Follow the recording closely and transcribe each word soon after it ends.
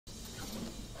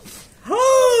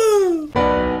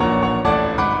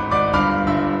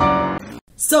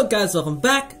So guys, welcome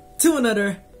back to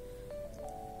another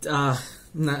not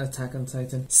Attack on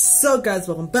Titan. So guys,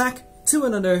 welcome back to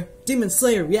another Demon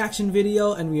Slayer reaction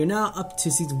video, and we are now up to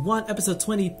season 1 episode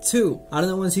 22. I don't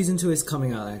know when season 2 is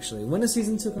coming out actually. When is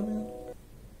season 2 coming out?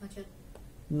 Not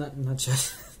yet. Not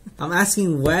yet. I'm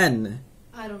asking when.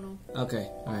 I don't know. Okay,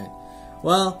 alright.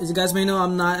 Well, as you guys may know,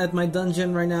 I'm not at my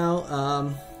dungeon right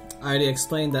now. I already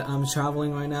explained that I'm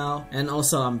traveling right now, and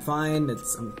also I'm fine.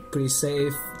 I'm pretty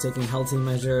safe, taking healthy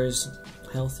measures,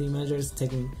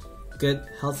 taking good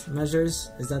health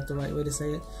measures. Is that the right way to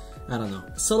say it? I don't know.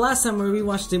 So last time when we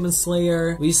watched Demon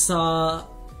Slayer, we saw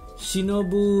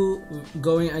Shinobu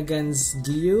going against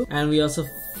Giyu, and we also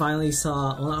finally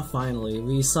saw, well not finally,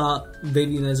 we saw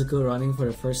baby Nezuko running for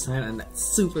the first time, and that's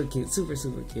super cute, super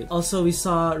cute. Also we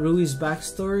saw Rui's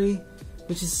backstory,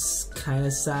 which is kind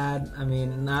of sad. I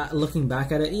mean, not looking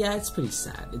back at it, yeah, it's pretty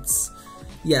sad.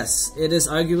 Yes, it is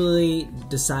arguably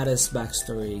the saddest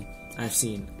backstory I've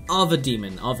seen of a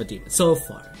demon, so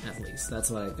far, at least.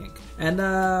 That's what I think. And,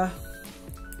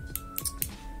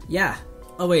 yeah.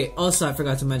 Oh wait, also I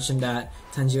forgot to mention that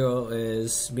Tanjiro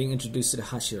is being introduced to the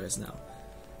Hashiras now.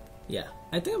 Yeah,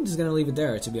 I think I'm just gonna leave it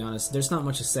there, to be honest. There's not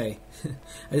much to say.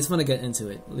 I just want to get into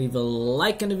it. Leave a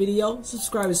like on the video,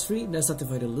 subscribe is free, there's nothing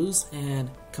for you to lose,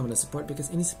 and comment and support because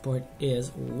any support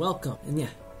is welcome. And yeah,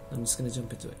 I'm just gonna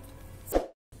jump into it.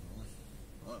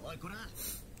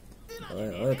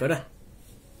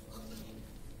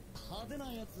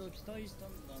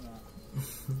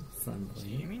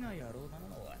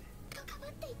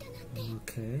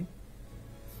 Okay.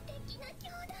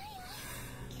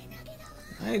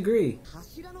 I agree.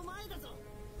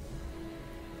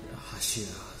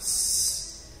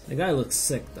 Hashiras. The guy looks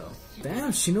sick though.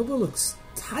 Damn, Shinobu looks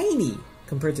tiny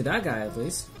compared to that guy at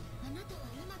least.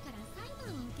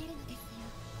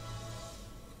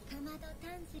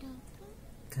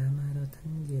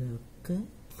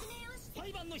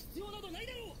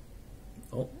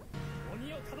 Oh.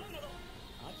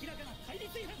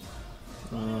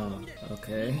 Oh,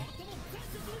 okay.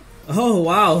 Oh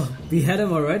wow, behead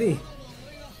him already.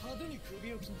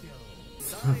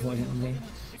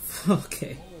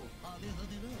 Okay.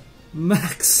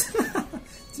 Max.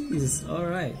 Jeez,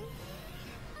 alright.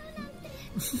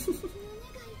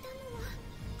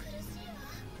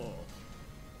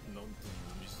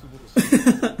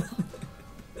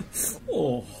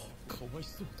 Oh.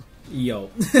 Yo.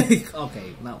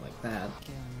 Okay, not like that.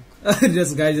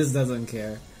 This guy just doesn't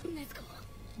care.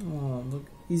 Oh, look.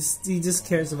 He just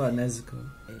cares about Nezuko.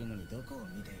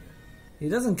 He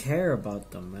doesn't care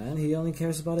about them, man. He only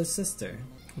cares about his sister.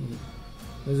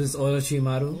 This is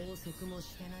Orochimaru.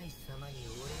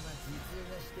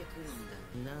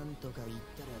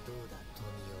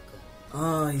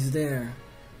 Oh, he's there.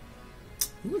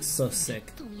 He looks so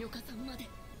sick.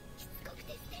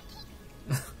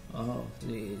 Oh,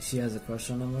 she has a crush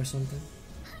on him or something?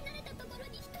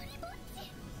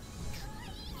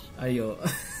 Ayo.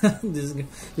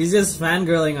 He's just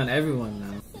fangirling on everyone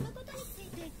now.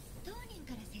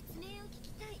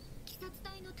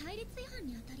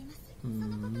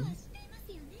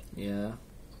 Yeah,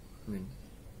 I mean,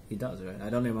 he does, right? I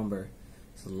don't remember.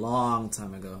 It's a long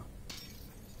time ago.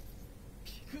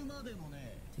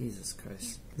 Jesus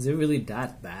Christ. Is it really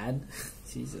that bad?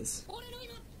 Jesus.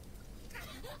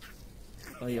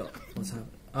 Oh, yo, what's happening?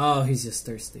 Oh, he's just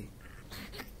thirsty.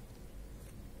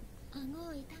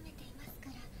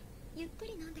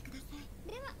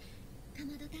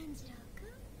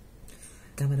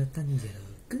 Kamada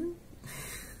Tanjiro-kun?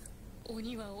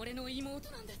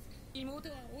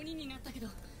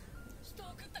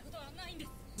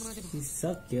 He's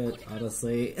so cute,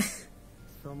 honestly.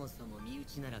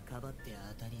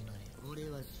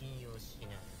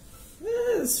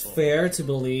 It's fair to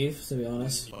believe, to be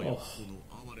honest. Oh.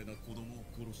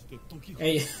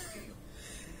 Hey.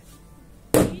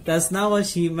 That's not what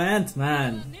she meant,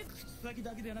 man.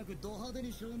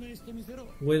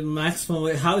 With Max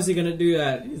Flamboyant, how is he gonna do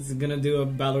that? He's gonna do a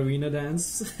ballerina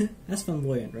dance? That's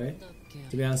flamboyant, right?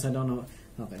 To be honest, I don't know.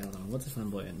 Okay, hold on. What does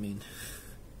flamboyant mean?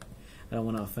 I don't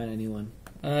want to offend anyone.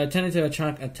 Tending to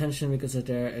attract attention because of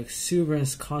their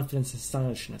exuberance, confidence, and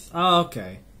stylishness. Oh,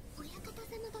 okay.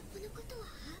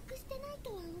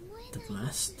 The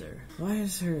master. Why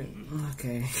is her?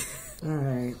 Okay. All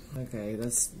right. Okay,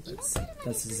 that's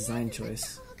a design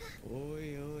choice.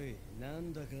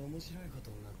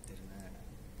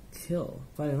 Kill.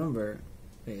 If I remember.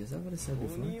 Wait, is that what I said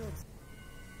before?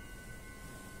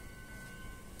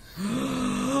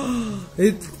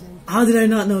 How did I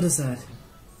not notice that?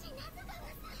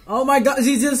 Oh my god,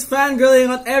 she's just fangirling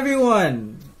on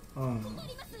everyone! Oh.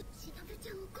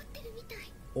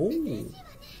 Oh.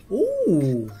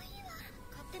 Ooh.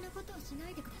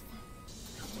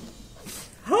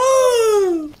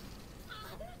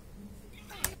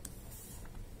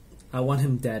 I want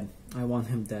him dead. I want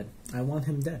him dead. I want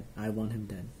him dead. I want him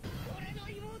dead.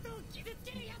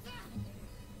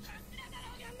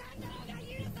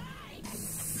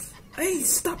 Hey,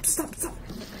 stop, stop, stop.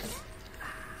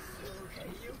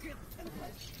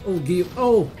 Oh, Gyu.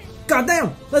 Oh,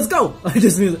 goddamn. Let's go. I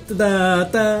just knew it. Da,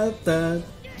 da, da.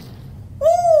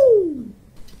 Woo!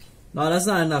 No, that's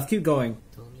not enough. Keep going.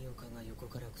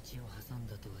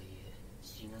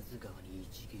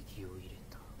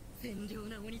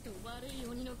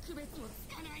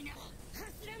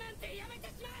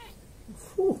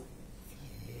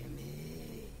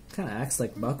 Kind of acts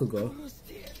like Bakugo.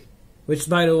 Which,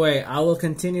 by the way, I will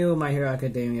continue My Hero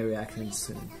Academia reactions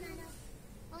soon.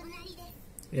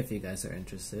 If you guys are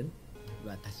interested.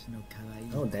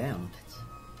 Oh, damn.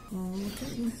 Oh, look at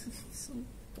this. It's so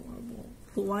adorable.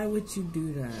 Why would you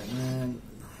do that, man?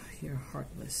 You're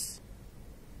heartless.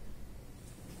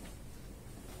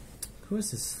 Who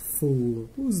is this fool?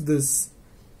 Who's this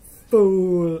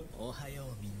fool?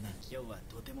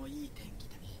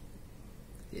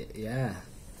 Yeah.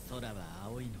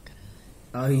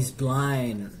 Oh, he's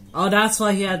blind. Oh, that's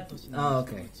why he had... Oh,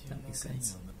 okay. That makes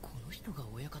sense.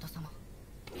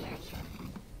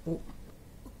 Oh,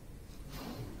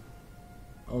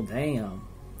 oh damn.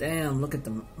 Damn, look at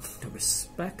the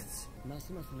respect.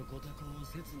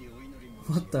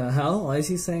 What the hell? Why is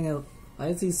he saying it? Why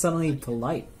is he suddenly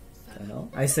polite? What the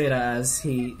hell? I say that as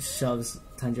he shoves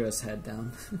Tanjiro's head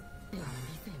down.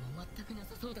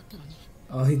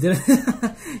 Oh, he didn't.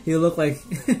 He looked like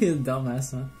he's a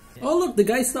dumbass, huh? Oh, look, the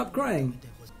guy stopped crying.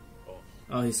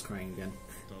 Oh, he's crying again.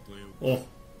 Oh.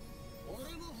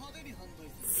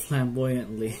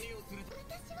 Flamboyantly.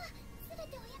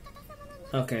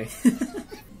 Okay.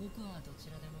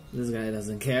 This guy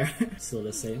doesn't care. Still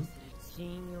the same.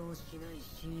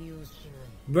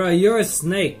 Bro, you're a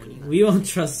snake. We won't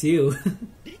trust you.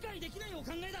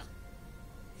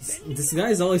 This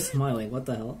guy's always smiling. What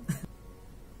the hell?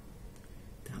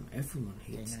 Damn, everyone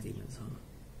hates demons, huh?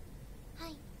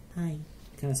 Hi.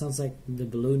 Kinda sounds like the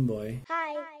balloon boy.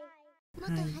 Hi.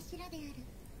 Hi.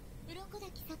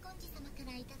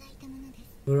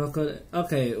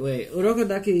 Okay, wait.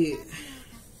 Urokodaki.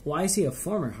 Why is he a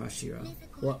former Hashira?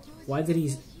 Why did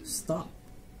he stop?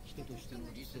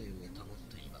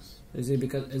 Is it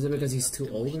because he's too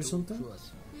old or something?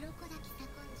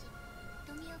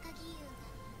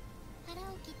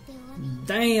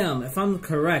 Damn, if I'm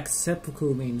correct,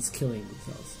 seppuku means killing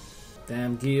themselves.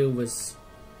 Damn, Gyu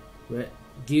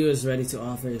is ready to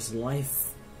offer his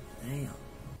life. Damn.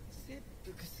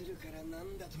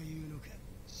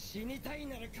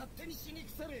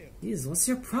 Jeez, what's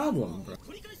your problem, bro?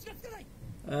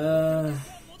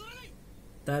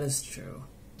 That is true.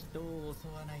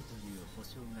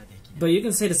 But you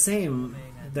can say the same,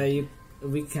 that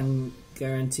we can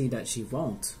guarantee that she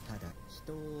won't.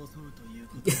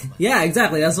 Yeah,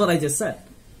 exactly, that's what I just said.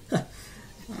 I'm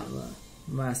a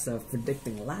master of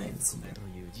predicting lines, man.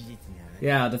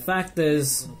 Yeah, the fact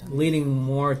is leaning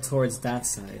more towards that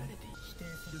side.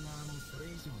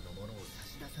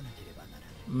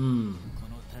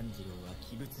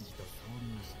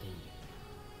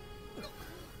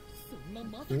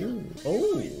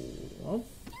 Oh.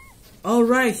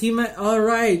 Alright, he met.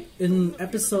 Alright, in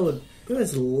episode. It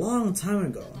was a long time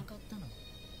ago.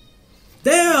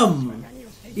 Damn!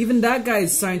 Even that guy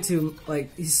is starting to,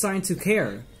 like, he's starting to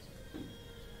care.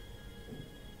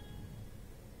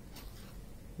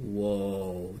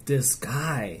 Whoa, this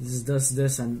guy. This does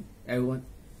this and everyone.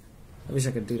 I wish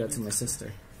I could do that to my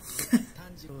sister.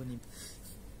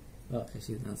 Oh,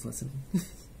 she's not listening.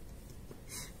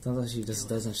 Sometimes she just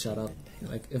doesn't shut up.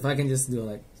 Like, if I can just do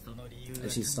like,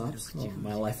 if she stops, oh,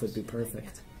 my life would be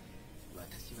perfect.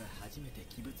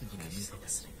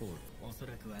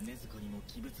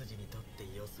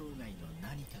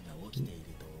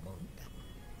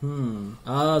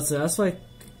 Oh, so that's why.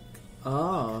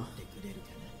 Oh.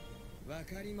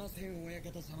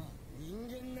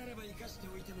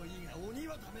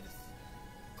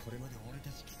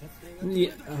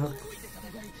 Yeah,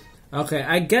 okay,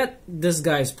 I get this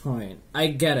guy's point. I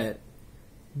get it.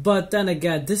 But then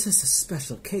again, this is a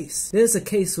special case. This is a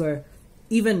case where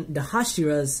even the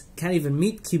Hashiras can't even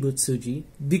meet Kibutsuji.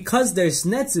 Because there's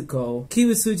Nezuko,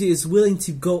 Kibutsuji is willing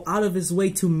to go out of his way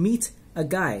to meet a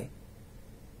guy.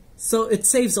 So it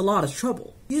saves a lot of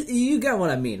trouble. You get what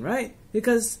I mean, right?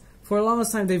 Because for the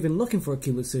longest time they've been looking for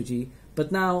Kibutsuji,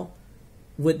 but now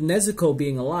with Nezuko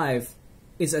being alive,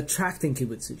 it's attracting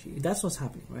Kibutsuji. That's what's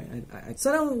happening, right?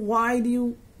 So then why do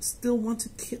you still want to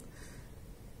kill?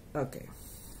 Okay.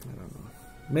 I don't know.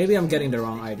 Maybe I'm getting the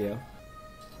wrong idea.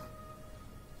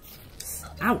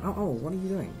 Ow, ow, ow, what are you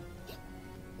doing?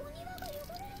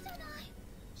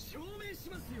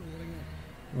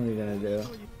 What are you gonna do?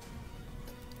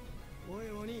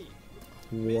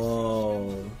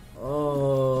 Whoa.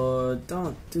 Oh,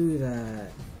 don't do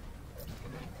that.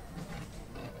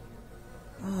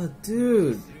 Oh,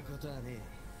 dude.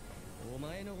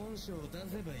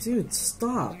 Dude,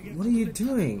 stop. What are you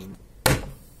doing?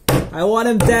 I want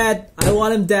him dead. I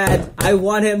want him dead. I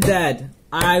want him dead.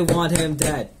 I want him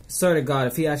dead. Swear to God,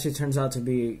 if he actually turns out to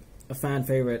be a fan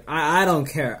favorite, I don't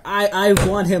care. I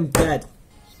want him dead.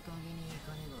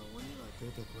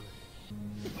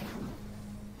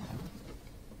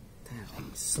 Damn,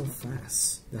 he's so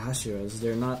fast. The Hashiras,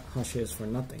 they're not Hashiras for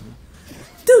nothing.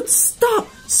 Dude, stop!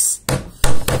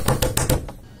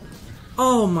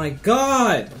 Oh my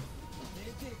God!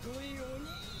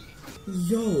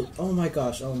 Yo, oh my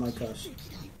gosh, oh my gosh.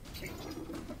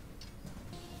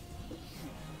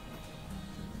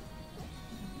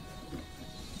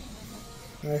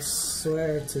 I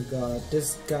swear to God,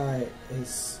 this guy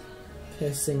is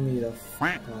pissing me the f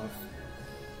off.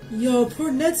 Yo,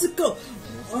 poor Nezuko!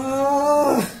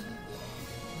 Ah!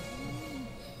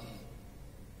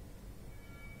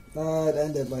 It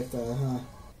ended like that, huh?